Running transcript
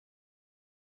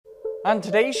On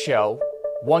today's show,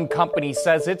 one company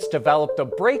says it's developed a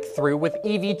breakthrough with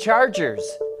EV chargers.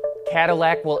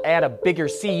 Cadillac will add a bigger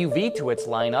CUV to its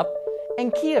lineup,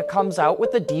 and Kia comes out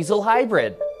with a diesel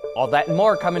hybrid. All that and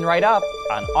more coming right up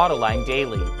on Autoline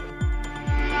Daily.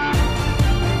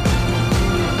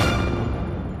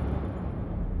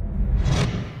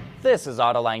 This is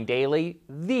Autoline Daily,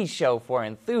 the show for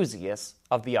enthusiasts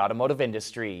of the automotive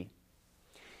industry.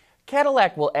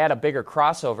 Cadillac will add a bigger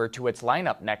crossover to its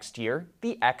lineup next year,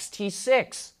 the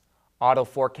XT6. Auto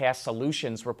Forecast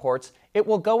Solutions reports it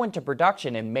will go into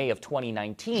production in May of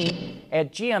 2019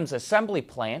 at GM's assembly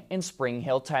plant in Spring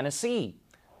Hill, Tennessee.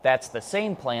 That's the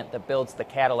same plant that builds the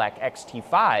Cadillac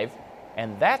XT5,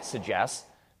 and that suggests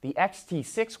the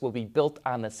XT6 will be built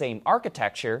on the same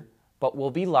architecture, but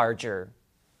will be larger.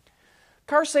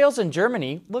 Car sales in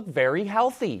Germany look very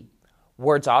healthy.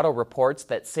 Wards Auto reports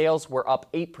that sales were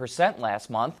up 8%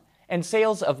 last month, and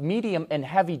sales of medium and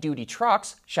heavy-duty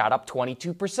trucks shot up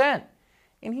 22%.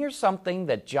 And here's something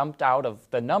that jumped out of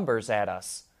the numbers at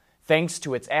us. Thanks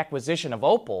to its acquisition of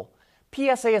Opel,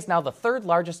 PSA is now the third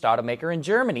largest automaker in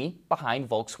Germany, behind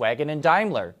Volkswagen and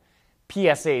Daimler.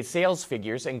 PSA's sales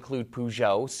figures include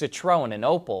Peugeot, Citroën, and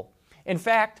Opel. In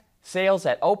fact, sales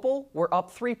at Opel were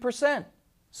up 3%.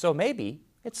 So maybe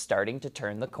it's starting to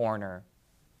turn the corner.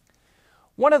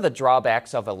 One of the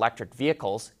drawbacks of electric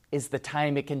vehicles is the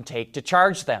time it can take to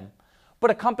charge them. But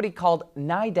a company called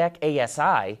Nidec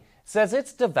ASI says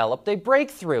it's developed a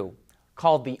breakthrough.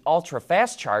 Called the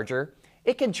Ultra-Fast Charger,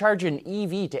 it can charge an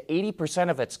EV to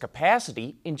 80% of its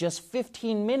capacity in just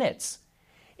 15 minutes.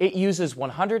 It uses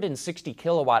 160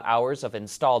 kilowatt hours of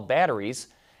installed batteries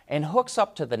and hooks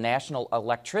up to the national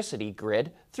electricity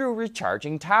grid through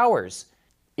recharging towers.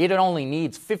 It only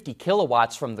needs 50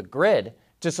 kilowatts from the grid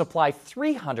to supply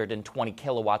 320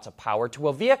 kilowatts of power to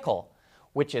a vehicle,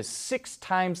 which is 6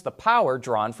 times the power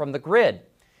drawn from the grid.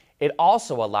 It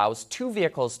also allows 2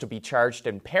 vehicles to be charged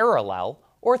in parallel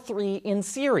or 3 in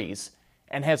series,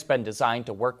 and has been designed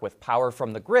to work with power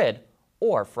from the grid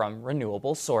or from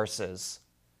renewable sources.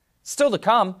 Still to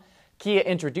come, Kia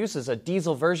introduces a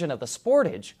diesel version of the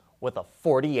Sportage with a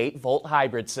 48-volt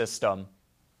hybrid system.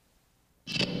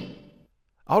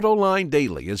 Autoline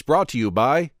Daily is brought to you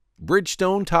by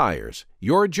Bridgestone Tires,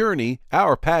 your journey,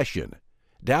 our passion.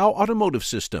 Dow Automotive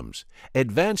Systems,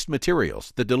 advanced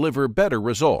materials that deliver better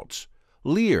results.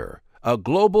 Lear, a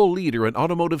global leader in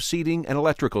automotive seating and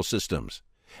electrical systems.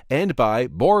 And by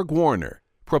Borg-Warner,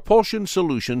 propulsion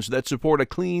solutions that support a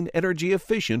clean,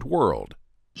 energy-efficient world.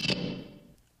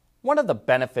 One of the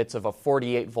benefits of a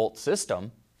 48-volt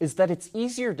system is that it's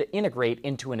easier to integrate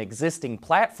into an existing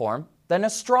platform than a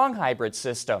strong hybrid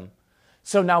system.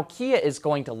 So now Kia is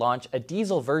going to launch a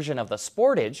diesel version of the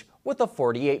Sportage with a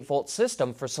 48-volt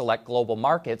system for select global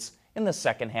markets in the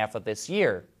second half of this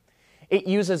year. It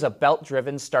uses a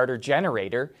belt-driven starter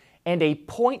generator and a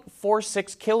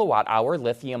 0.46 kilowatt-hour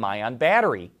lithium-ion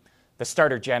battery. The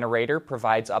starter generator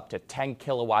provides up to 10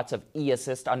 kilowatts of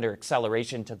e-assist under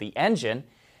acceleration to the engine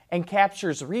and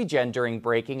captures regen during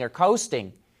braking or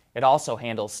coasting. It also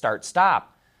handles start-stop.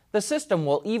 The system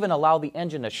will even allow the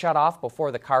engine to shut off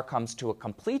before the car comes to a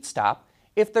complete stop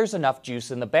if there's enough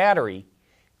juice in the battery.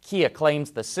 Kia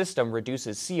claims the system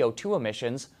reduces CO2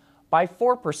 emissions by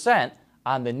 4%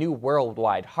 on the new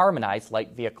Worldwide Harmonized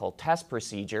Light Vehicle Test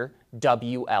Procedure,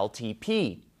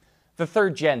 WLTP. The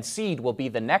third-gen Ceed will be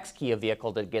the next Kia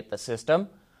vehicle to get the system,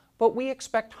 but we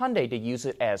expect Hyundai to use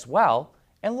it as well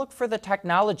and look for the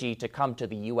technology to come to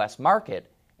the U.S. market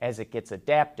as it gets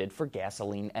adapted for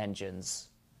gasoline engines.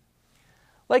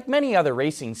 Like many other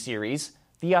racing series,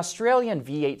 the Australian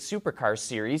V8 Supercars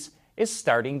series is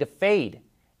starting to fade.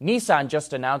 Nissan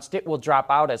just announced it will drop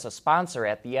out as a sponsor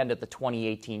at the end of the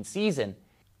 2018 season.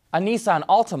 A Nissan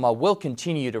Altima will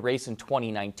continue to race in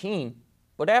 2019,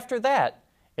 but after that,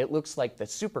 it looks like the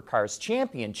Supercars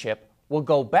Championship will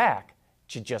go back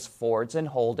to just Fords and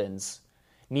Holdens.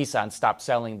 Nissan stopped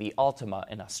selling the Altima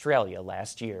in Australia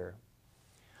last year.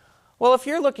 Well, if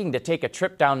you're looking to take a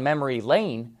trip down memory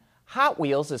lane, Hot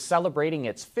Wheels is celebrating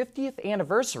its 50th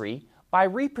anniversary by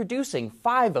reproducing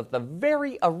 5 of the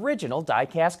very original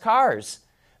die-cast cars.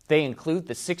 They include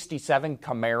the 67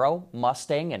 Camaro,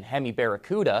 Mustang, and Hemi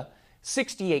Barracuda,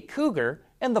 68 Cougar,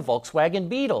 and the Volkswagen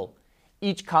Beetle.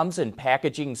 Each comes in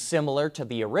packaging similar to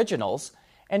the originals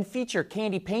and feature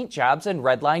candy paint jobs and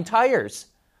redline tires.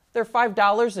 They're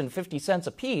 $5.50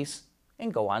 a piece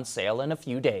and go on sale in a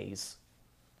few days.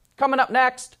 Coming up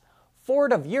next,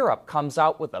 Ford of Europe comes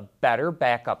out with a better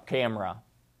backup camera.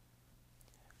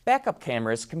 Backup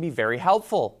cameras can be very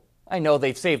helpful. I know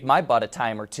they've saved my butt a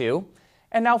time or two.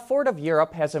 And now Ford of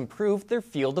Europe has improved their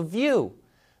field of view.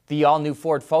 The all-new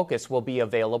Ford Focus will be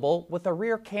available with a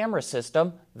rear camera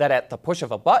system that, at the push of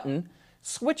a button,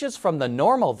 switches from the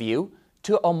normal view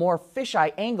to a more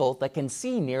fisheye angle that can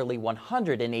see nearly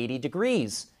 180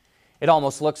 degrees. It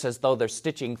almost looks as though they're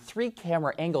stitching 3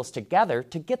 camera angles together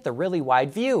to get the really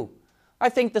wide view. I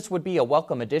think this would be a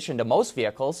welcome addition to most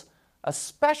vehicles,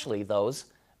 especially those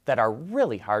that are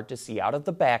really hard to see out of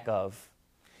the back of.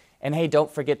 And hey,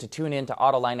 don't forget to tune in to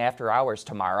Autoline After Hours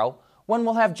tomorrow, when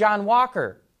we'll have John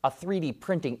Walker, a 3D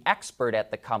printing expert at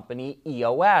the company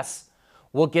EOS.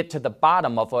 We'll get to the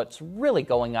bottom of what's really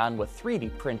going on with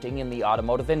 3D printing in the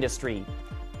automotive industry.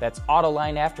 That's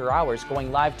Autoline After Hours,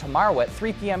 going live tomorrow at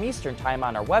 3 p.m. Eastern Time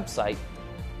on our website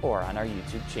or on our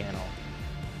YouTube channel.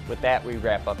 With that, we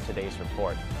wrap up today's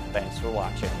report. Thanks for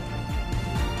watching.